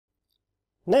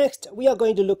Next, we are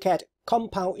going to look at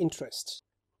compound interest.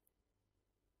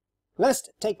 Let's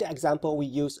take the example we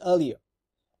used earlier.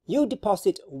 You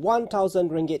deposit 1,000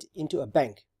 ringgit into a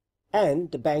bank,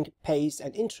 and the bank pays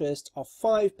an interest of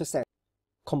 5%,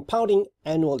 compounding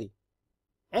annually.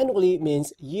 Annually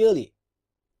means yearly.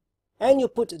 And you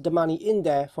put the money in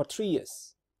there for 3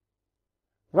 years.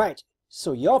 Right,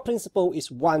 so your principal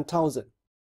is 1,000.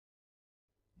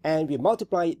 And we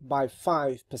multiply it by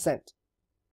 5%.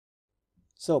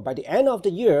 So by the end of the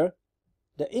year,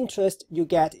 the interest you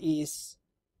get is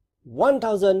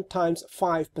 1,000 times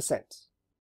 5%,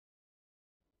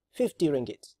 50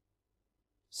 ringgit.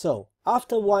 So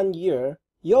after 1 year,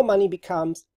 your money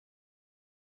becomes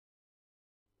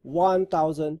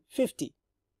 1,050.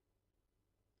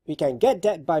 We can get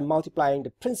that by multiplying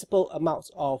the principal amount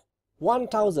of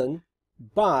 1,000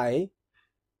 by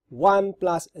 1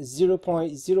 plus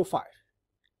 0.05,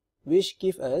 which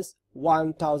gives us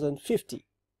 1,050.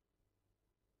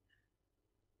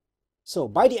 So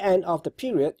by the end of the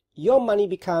period, your money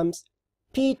becomes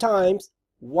P times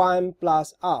 1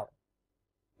 plus R,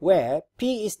 where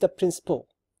P is the principal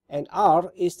and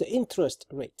R is the interest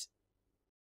rate.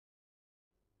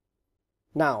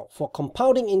 Now, for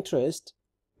compounding interest,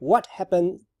 what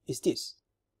happens is this.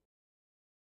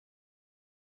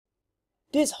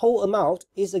 This whole amount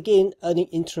is again earning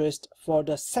interest for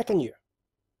the second year.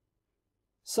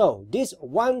 So this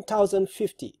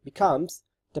 1,050 becomes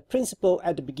the principal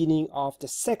at the beginning of the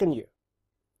second year.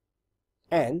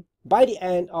 And by the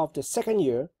end of the second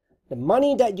year, the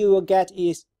money that you will get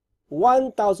is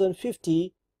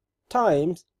 1,050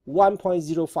 times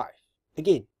 1.05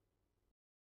 again.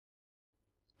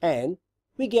 And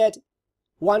we get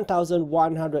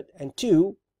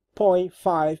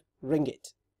 1,102.5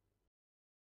 ringgit.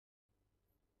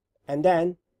 And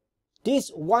then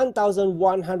this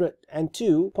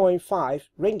 1,102.5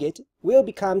 ringgit will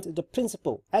become the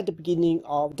principal at the beginning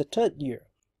of the third year.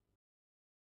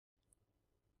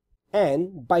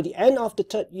 And by the end of the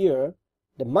third year,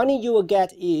 the money you will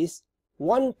get is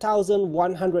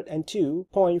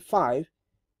 1,102.5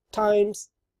 times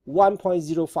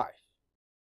 1.05.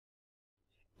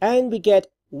 And we get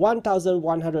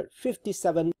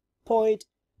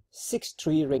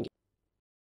 1,157.63 ringgit.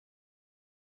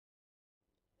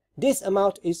 This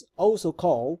amount is also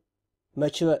called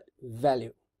matured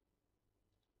value.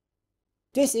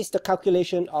 This is the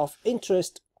calculation of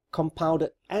interest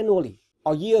compounded annually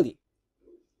or yearly.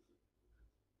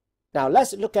 Now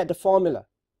let's look at the formula.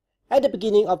 At the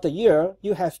beginning of the year,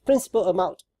 you have principal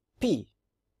amount P.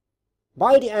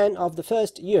 By the end of the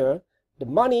first year, the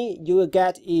money you will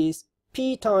get is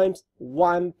P times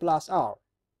 1 plus R.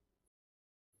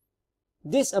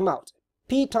 This amount,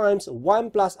 P times 1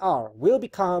 plus R, will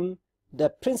become the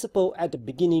principal at the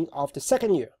beginning of the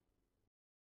second year.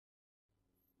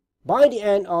 By the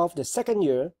end of the second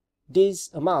year, this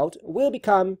amount will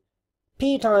become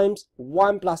P times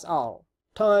 1 plus R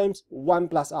times 1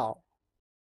 plus R.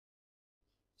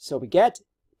 So we get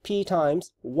P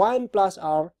times 1 plus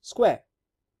R squared.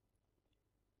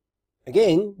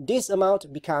 Again, this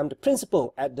amount becomes the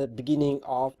principal at the beginning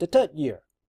of the third year.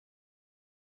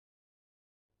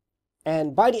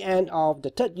 And by the end of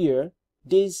the third year,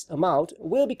 this amount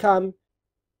will become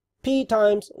P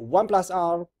times 1 plus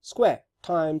R squared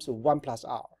times 1 plus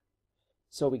R.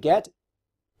 So we get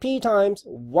P times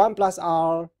 1 plus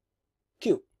R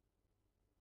cubed.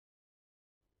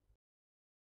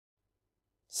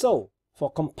 So,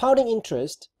 for compounding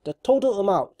interest, the total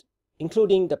amount,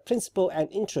 including the principal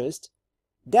and interest,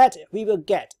 that we will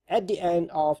get at the end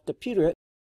of the period,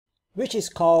 which is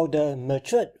called the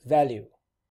matured value,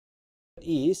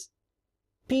 is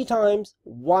P times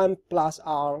 1 plus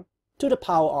R to the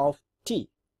power of T.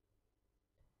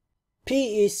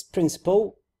 P is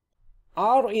principal,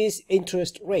 R is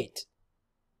interest rate,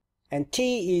 and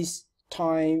T is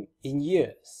time in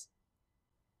years.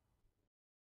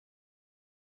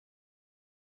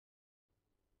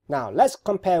 Now let's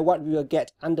compare what we will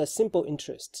get under simple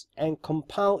interest and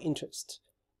compound interest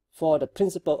for the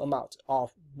principal amount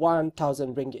of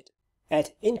 1,000 ringgit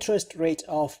at interest rate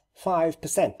of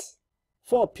 5%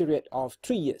 for a period of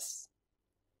 3 years.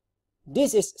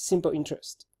 This is simple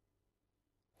interest.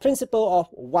 Principal of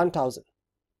 1,000.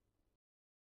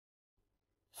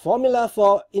 Formula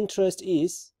for interest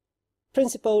is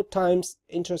principal times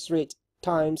interest rate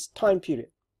times time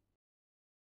period.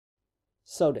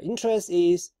 So the interest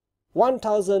is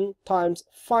 1,000 times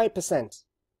 5%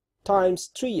 times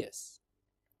 3 years,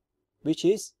 which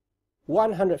is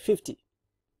 150.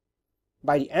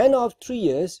 By the end of 3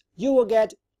 years, you will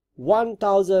get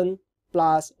 1,000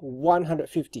 plus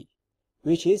 150,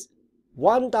 which is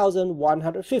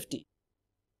 1,150.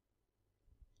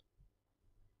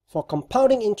 For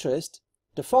compounding interest,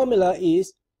 the formula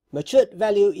is matured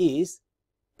value is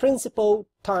principal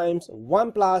times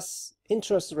 1 plus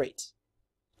interest rate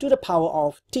to the power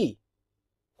of t,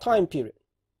 time period.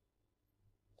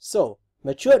 So,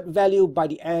 matured value by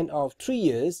the end of 3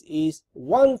 years is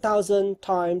 1000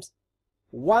 times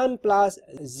 1 plus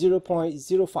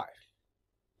 0.05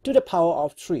 to the power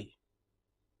of 3.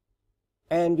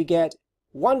 And we get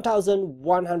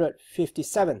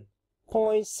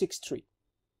 1157.63.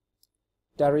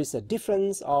 There is a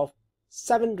difference of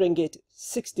 7 ringgit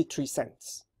 63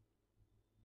 cents.